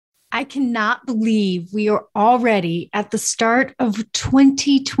I cannot believe we are already at the start of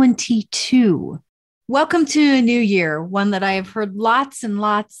 2022. Welcome to a new year, one that I have heard lots and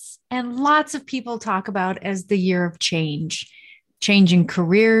lots of people talk about as the year of change. Change in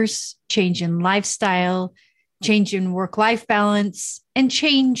careers, change in lifestyle, change in work-life balance, and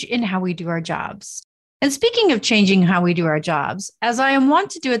change in how we do our jobs. And speaking of changing how we do our jobs, as I am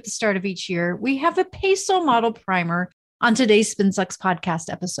wont to do at the start of each year, we have a PESO model primer on today's SpinSucks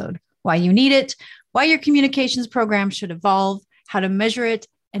podcast episode. Why you need it, why your communications program should evolve, how to measure it,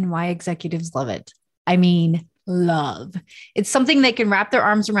 and why executives love it. I mean, love. It's something they can wrap their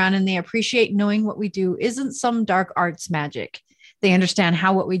arms around, and they appreciate knowing what we do isn't some dark arts magic. They understand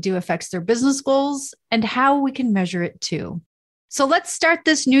how what we do affects their business goals and how we can measure it too. So let's start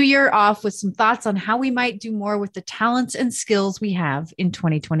this new year off with some thoughts on how we might do more with the talents and skills we have in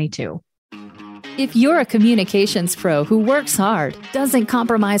 2022. If you're a communications pro who works hard, doesn't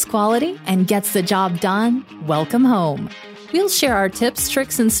compromise quality, and gets the job done, welcome home. We'll share our tips,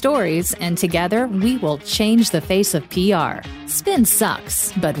 tricks, and stories, and together we will change the face of PR. Spin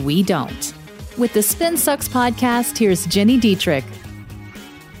sucks, but we don't. With the Spin Sucks podcast, here's Gini Dietrich.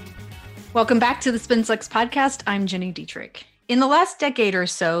 Welcome back to the Spin Sucks podcast. I'm Gini Dietrich. In the last decade or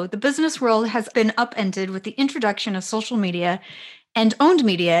so, the business world has been upended with the introduction of social media and owned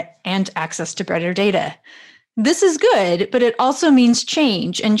media and access to better data. This is good, but it also means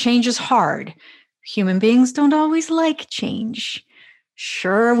change, and change is hard. Human beings don't always like change.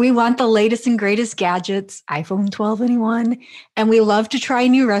 Sure, we want the latest and greatest gadgets, iPhone 12 anyone, and we love to try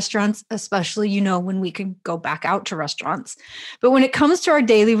new restaurants, especially, when we can go back out to restaurants. But when it comes to our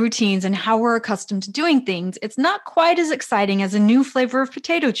daily routines and how we're accustomed to doing things, it's not quite as exciting as a new flavor of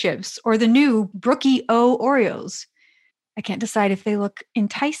potato chips or the new Brookie O Oreos. I can't decide if they look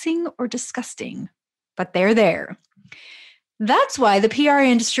enticing or disgusting, but they're there. That's why the PR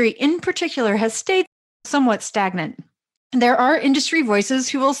industry in particular has stayed somewhat stagnant. There are industry voices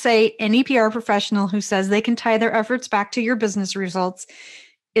who will say any PR professional who says they can tie their efforts back to your business results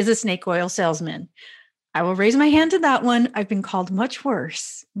is a snake oil salesman. I will raise my hand to that one. I've been called much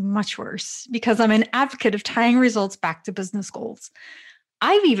worse, because I'm an advocate of tying results back to business goals.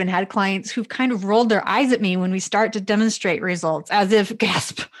 I've even had clients who've kind of rolled their eyes at me when we start to demonstrate results, as if,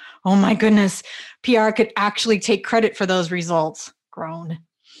 gasp, oh my goodness, PR could actually take credit for those results. Groan.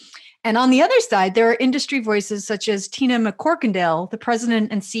 And on the other side, there are industry voices such as Tina McCorkindale, the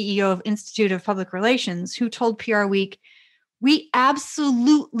president and CEO of Institute of Public Relations, who told PR Week, we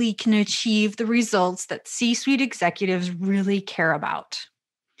absolutely can achieve the results that C-suite executives really care about.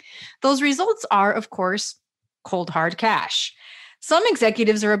 Those results are, of course, cold hard cash. Some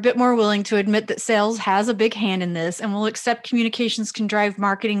executives are a bit more willing to admit that sales has a big hand in this and will accept communications can drive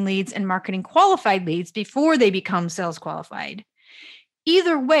marketing leads and marketing qualified leads before they become sales qualified.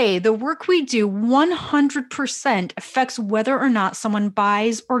 Either way, the work we do 100% affects whether or not someone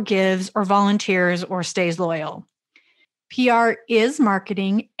buys or gives or volunteers or stays loyal. PR is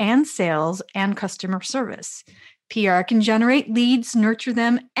marketing and sales and customer service. PR can generate leads, nurture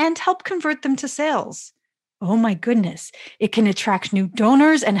them, and help convert them to sales. Oh my goodness, it can attract new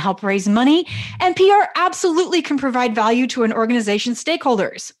donors and help raise money, and PR absolutely can provide value to an organization's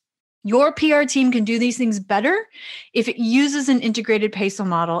stakeholders. Your PR team can do these things better if it uses an integrated PESO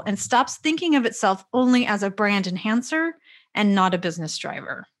model and stops thinking of itself only as a brand enhancer and not a business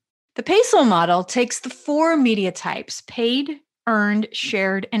driver. The PESO model takes the 4 media types, paid, earned,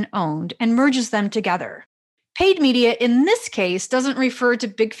 shared, and owned, and merges them together. Paid media in this case doesn't refer to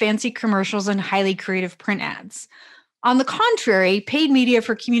big fancy commercials and highly creative print ads. On the contrary, paid media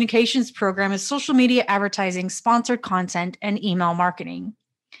for communications program is social media advertising, sponsored content, and email marketing.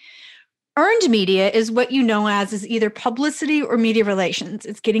 Earned media is what you know as is either publicity or media relations.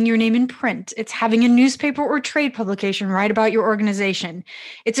 It's getting your name in print. It's having a newspaper or trade publication write about your organization.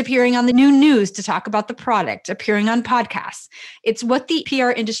 It's appearing on the new news to talk about the product, appearing on podcasts. It's what the PR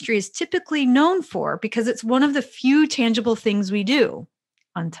industry is typically known for because it's one of the few tangible things we do,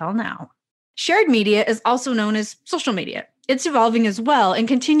 until now. Shared media is also known as social media. It's evolving as well and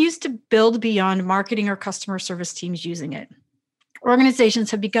continues to build beyond marketing or customer service teams using it.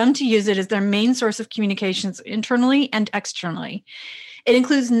 Organizations have begun to use it as their main source of communications internally and externally. It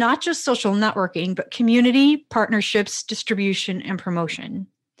includes not just social networking, but community, partnerships, distribution, and promotion.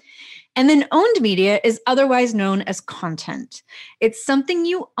 And then owned media is otherwise known as content. It's something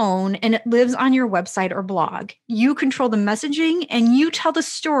you own and it lives on your website or blog. You control the messaging and you tell the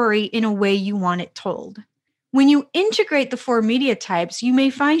story in a way you want it told. When you integrate the 4 media types, you may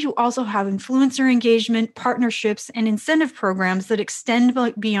find you also have influencer engagement, partnerships, and incentive programs that extend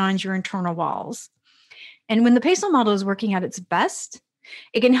beyond your internal walls. And when the PESO model is working at its best,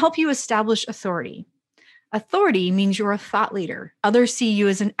 It can help you establish authority. Authority means you're a thought leader. Others see you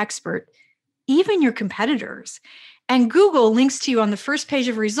as an expert, even your competitors. And Google links to you on the first page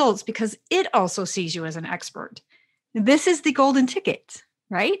of results because it also sees you as an expert. This is the golden ticket,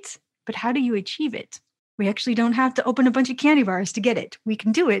 right? But how do you achieve it? We actually don't have to open a bunch of candy bars to get it. We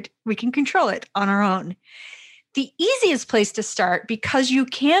can do it. We can control it on our own. The easiest place to start, because you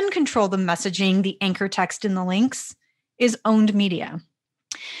can control the messaging, the anchor text, and the links, is owned media.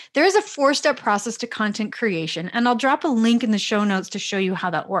 There is a 4-step process to content creation, and I'll drop a link in the show notes to show you how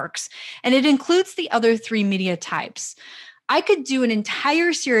that works. And it includes the other 3 media types. I could do an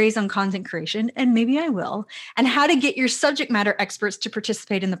entire series on content creation, and maybe I will, and how to get your subject matter experts to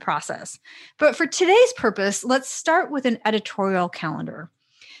participate in the process. But for today's purpose, let's start with an editorial calendar.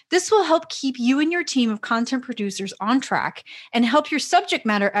 This will help keep you and your team of content producers on track and help your subject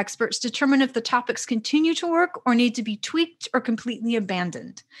matter experts determine if the topics continue to work or need to be tweaked or completely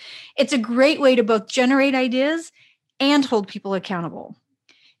abandoned. It's a great way to both generate ideas and hold people accountable.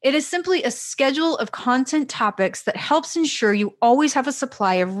 It is simply a schedule of content topics that helps ensure you always have a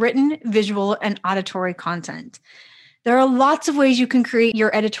supply of written, visual, and auditory content. There are lots of ways you can create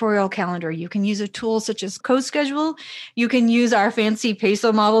your editorial calendar. You can use a tool such as CoSchedule. You can use our fancy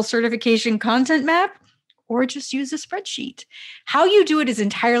PESO model certification content map, or just use a spreadsheet. How you do it is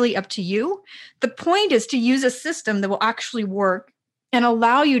entirely up to you. The point is to use a system that will actually work and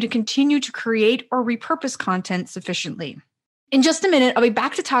allow you to continue to create or repurpose content sufficiently. In just a minute, I'll be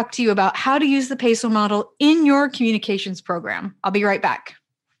back to talk to you about how to use the PESO model in your communications program. I'll be right back.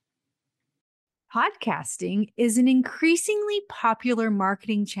 Podcasting is an increasingly popular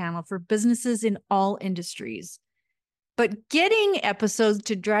marketing channel for businesses in all industries. But getting episodes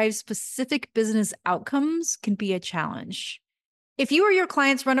to drive specific business outcomes can be a challenge. If you or your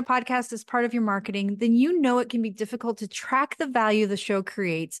clients run a podcast as part of your marketing, then you know it can be difficult to track the value the show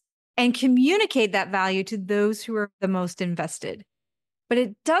creates and communicate that value to those who are the most invested. But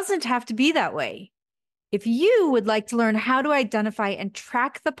it doesn't have to be that way. If you would like to learn how to identify and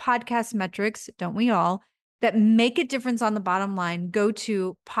track the podcast metrics, don't we all, that make a difference on the bottom line, go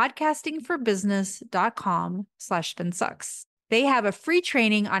to podcastingforbusiness.com/spinsucks. They have a free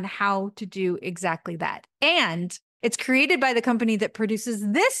training on how to do exactly that. And it's created by the company that produces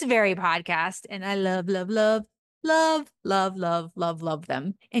this very podcast. And I love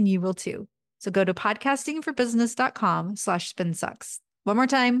them. And you will too. So go to podcastingforbusiness.com/spinsucks. One more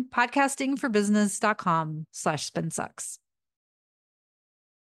time, podcastingforbusiness.com/spinsucks.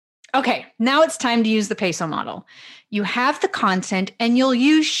 Okay, now it's time to use the PESO model. You have the content and you'll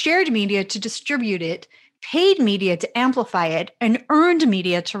use shared media to distribute it, paid media to amplify it, and earned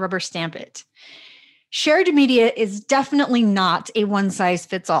media to rubber stamp it. Shared media is definitely not a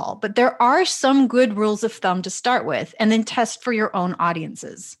one-size-fits-all, but there are some good rules of thumb to start with and then test for your own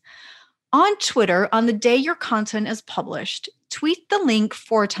audiences. On Twitter, on the day your content is published, tweet the link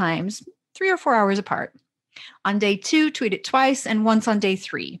 4 times, 3 or 4 hours apart. On day 2, tweet it twice, and once on day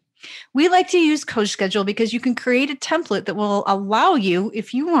 3. We like to use CoSchedule because you can create a template that will allow you,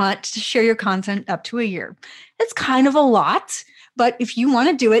 if you want, to share your content up to a year. It's kind of a lot, but if you want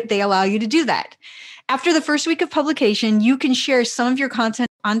to do it, they allow you to do that. After the first week of publication, you can share some of your content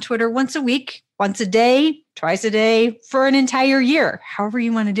on Twitter once a week, once a day, twice a day, for an entire year, however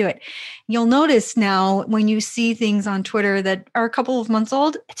you want to do it. You'll notice now when you see things on Twitter that are a couple of months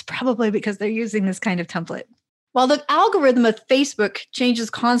old, it's probably because they're using this kind of template. While the algorithm of Facebook changes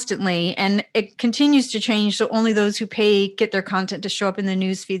constantly and it continues to change so only those who pay get their content to show up in the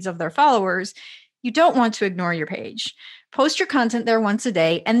news feeds of their followers, you don't want to ignore your page. Post your content there once a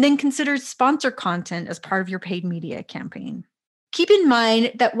day and then consider sponsor content as part of your paid media campaign. Keep in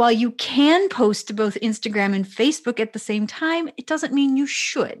mind that while you can post to both Instagram and Facebook at the same time, it doesn't mean you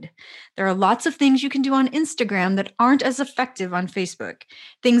should. There are lots of things you can do on Instagram that aren't as effective on Facebook,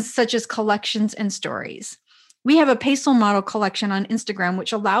 things such as collections and stories. We have a PESO model collection on Instagram,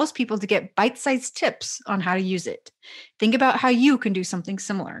 which allows people to get bite-sized tips on how to use it. Think about how you can do something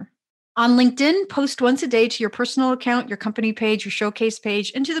similar. On LinkedIn, post once a day to your personal account, your company page, your showcase page,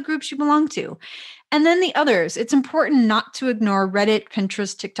 and to the groups you belong to. And then the others. It's important not to ignore Reddit,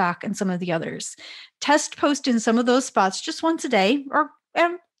 Pinterest, TikTok, and some of the others. Test post in some of those spots just once a day or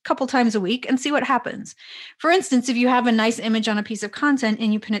a couple times a week and see what happens. For instance, if you have a nice image on a piece of content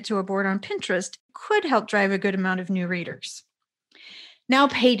and you pin it to a board on Pinterest, it could help drive a good amount of new readers. Now,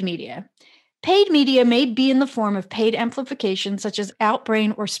 paid media. Paid media may be in the form of paid amplification such as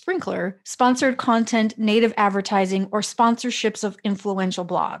Outbrain or Sprinkler, sponsored content, native advertising, or sponsorships of influential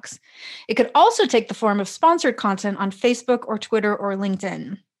blogs. It could also take the form of sponsored content on Facebook or Twitter or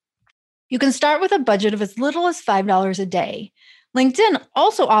LinkedIn. You can start with a budget of as little as $5 a day. LinkedIn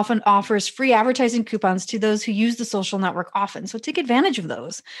also often offers free advertising coupons to those who use the social network often, so take advantage of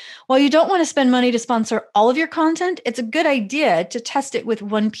those. While you don't want to spend money to sponsor all of your content, it's a good idea to test it with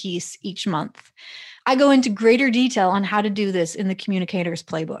one piece each month. I go into greater detail on how to do this in the Communicator's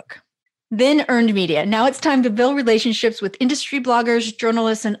Playbook. Then earned media. Now it's time to build relationships with industry bloggers,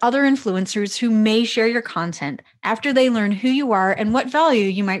 journalists, and other influencers who may share your content after they learn who you are and what value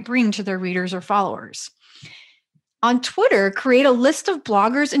you might bring to their readers or followers. On Twitter, create a list of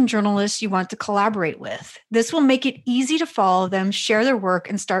bloggers and journalists you want to collaborate with. This will make it easy to follow them, share their work,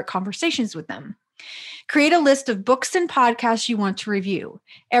 and start conversations with them. Create a list of books and podcasts you want to review.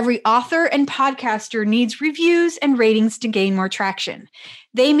 Every author and podcaster needs reviews and ratings to gain more traction.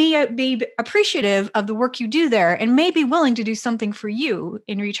 They may be appreciative of the work you do there and may be willing to do something for you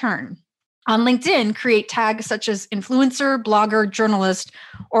in return. On LinkedIn, create tags such as influencer, blogger, journalist,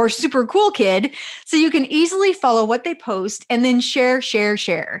 or super cool kid so you can easily follow what they post and then share.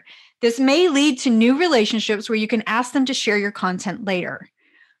 This may lead to new relationships where you can ask them to share your content later.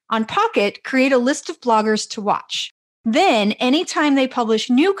 On Pocket, create a list of bloggers to watch. Then, anytime they publish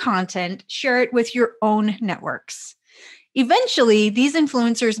new content, share it with your own networks. Eventually, these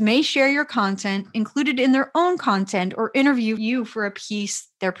influencers may share your content included in their own content or interview you for a piece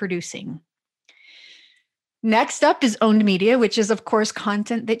they're producing. Next up is owned media, which is, of course,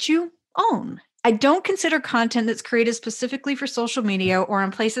 content that you own. I don't consider content that's created specifically for social media or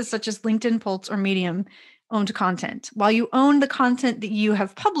on places such as LinkedIn, Pulse, or Medium owned content. While you own the content that you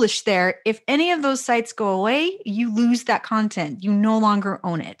have published there, if any of those sites go away, you lose that content. You no longer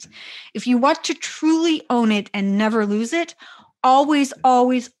own it. If you want to truly own it and never lose it, always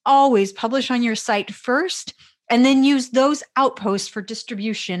publish on your site first, and then use those outposts for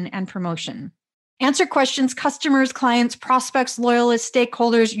distribution and promotion. Answer questions customers, clients, prospects, loyalists,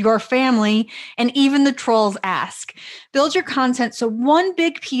 stakeholders, your family, and even the trolls ask. Build your content so one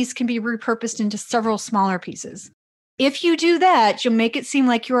big piece can be repurposed into several smaller pieces. If you do that, you'll make it seem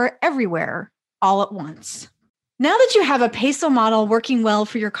like you are everywhere all at once. Now that you have a PESO model working well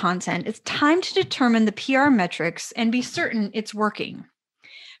for your content, it's time to determine the PR metrics and be certain it's working.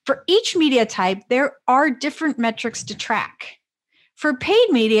 For each media type, there are different metrics to track. For paid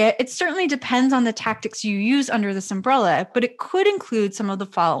media, it certainly depends on the tactics you use under this umbrella, but it could include some of the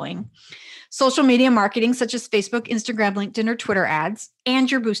following: social media marketing, such as Facebook, Instagram, LinkedIn, or Twitter ads, and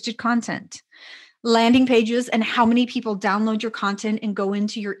your boosted content. Landing pages and how many people download your content and go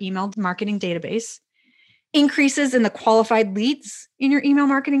into your email marketing database. Increases in the qualified leads in your email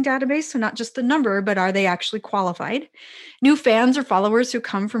marketing database, so not just the number, but are they actually qualified? New fans or followers who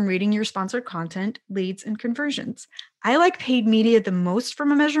come from reading your sponsored content, leads, and conversions. I like paid media the most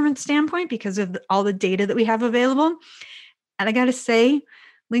from a measurement standpoint because of all the data that we have available. And I got to say,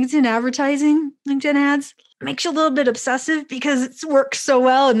 LinkedIn advertising, LinkedIn ads, makes you a little bit obsessive because it works so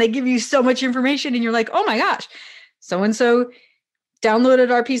well and they give you so much information and you're like, oh my gosh, so-and-so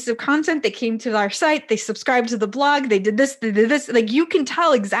downloaded our piece of content, they came to our site, they subscribed to the blog, they did this. Like, you can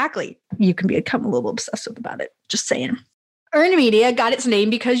tell exactly. You can become a little obsessive about it. Just saying. Earned media got its name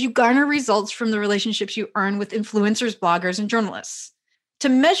because you garner results from the relationships you earn with influencers, bloggers, and journalists. To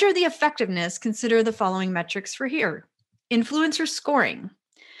measure the effectiveness, consider the following metrics for here. Influencer scoring.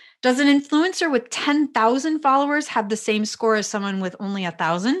 Does an influencer with 10,000 followers have the same score as someone with only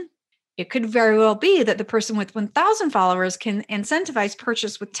 1,000? It could very well be that the person with 1,000 followers can incentivize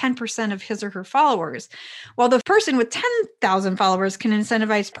purchase with 10% of his or her followers, while the person with 10,000 followers can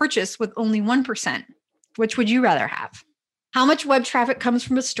incentivize purchase with only 1%. Which would you rather have? How much web traffic comes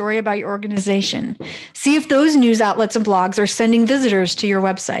from a story about your organization? See if those news outlets and blogs are sending visitors to your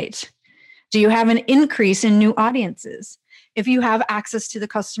website. Do you have an increase in new audiences? If you have access to the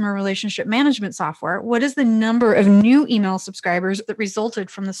customer relationship management software, what is the number of new email subscribers that resulted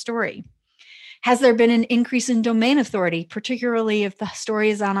from the story? Has there been an increase in domain authority, particularly if the story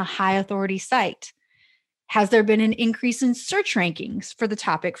is on a high authority site? Has there been an increase in search rankings for the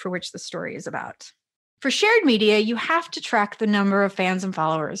topic for which the story is about? For shared media, you have to track the number of fans and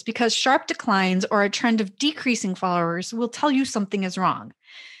followers because sharp declines or a trend of decreasing followers will tell you something is wrong.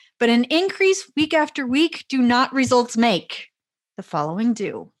 But an increase week after week do not results make. The following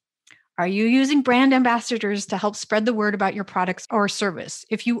do. Are you using brand ambassadors to help spread the word about your products or service?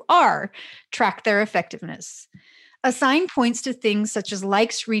 If you are, track their effectiveness. Assign points to things such as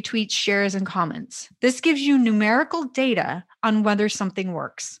likes, retweets, shares, and comments. This gives you numerical data on whether something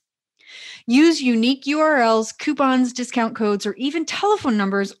works. Use unique URLs, coupons, discount codes, or even telephone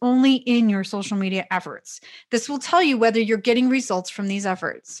numbers only in your social media efforts. This will tell you whether you're getting results from these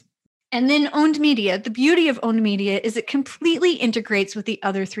efforts. And then owned media. The beauty of owned media is it completely integrates with the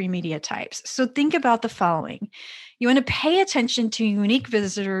other three media types. So think about the following. You want to pay attention to unique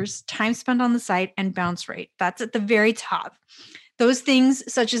visitors, time spent on the site, and bounce rate. That's at the very top. Those things,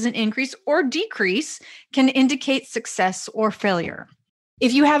 such as an increase or decrease, can indicate success or failure.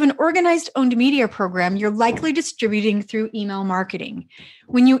 If you have an organized owned media program, you're likely distributing through email marketing.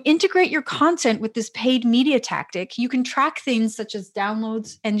 When you integrate your content with this paid media tactic, you can track things such as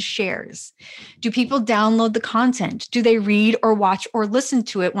downloads and shares. Do people download the content? Do they read or watch or listen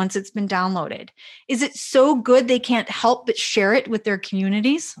to it once it's been downloaded? Is it so good they can't help but share it with their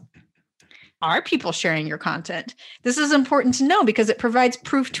communities? Are people sharing your content? This is important to know because it provides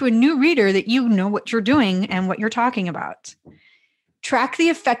proof to a new reader that you know what you're doing and what you're talking about. Track the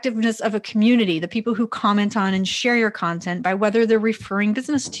effectiveness of a community, the people who comment on and share your content, by whether they're referring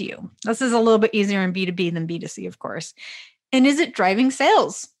business to you. This is a little bit easier in B2B than B2C, of course. And is it driving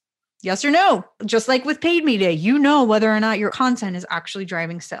sales? Yes or no? Just like with paid media, you know whether or not your content is actually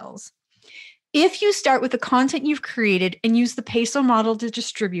driving sales. If you start with the content you've created and use the PESO model to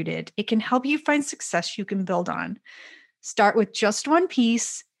distribute it, it can help you find success you can build on. Start with just one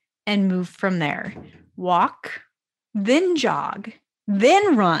piece and move from there. Walk, then jog,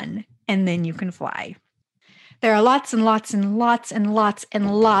 then run, and then you can fly. There are lots and lots and lots and lots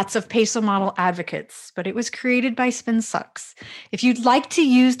and lots of PESO model advocates, but it was created by SpinSucks. If you'd like to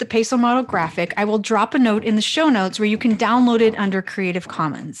use the PESO model graphic, I will drop a note in the show notes where you can download it under Creative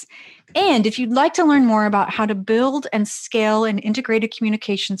Commons. And if you'd like to learn more about how to build and scale an integrated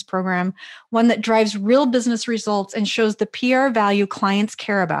communications program, one that drives real business results and shows the PR value clients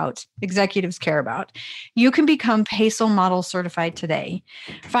care about, executives care about, you can become PESO model certified today.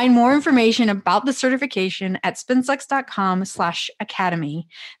 Find more information about the certification at spinsucks.com/academy.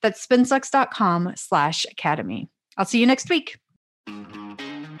 That's spinsucks.com/academy. I'll see you next week.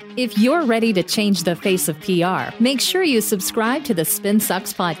 If you're ready to change the face of PR, make sure you subscribe to the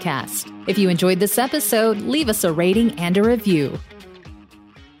SpinSucks podcast. If you enjoyed this episode, leave us a rating and a review.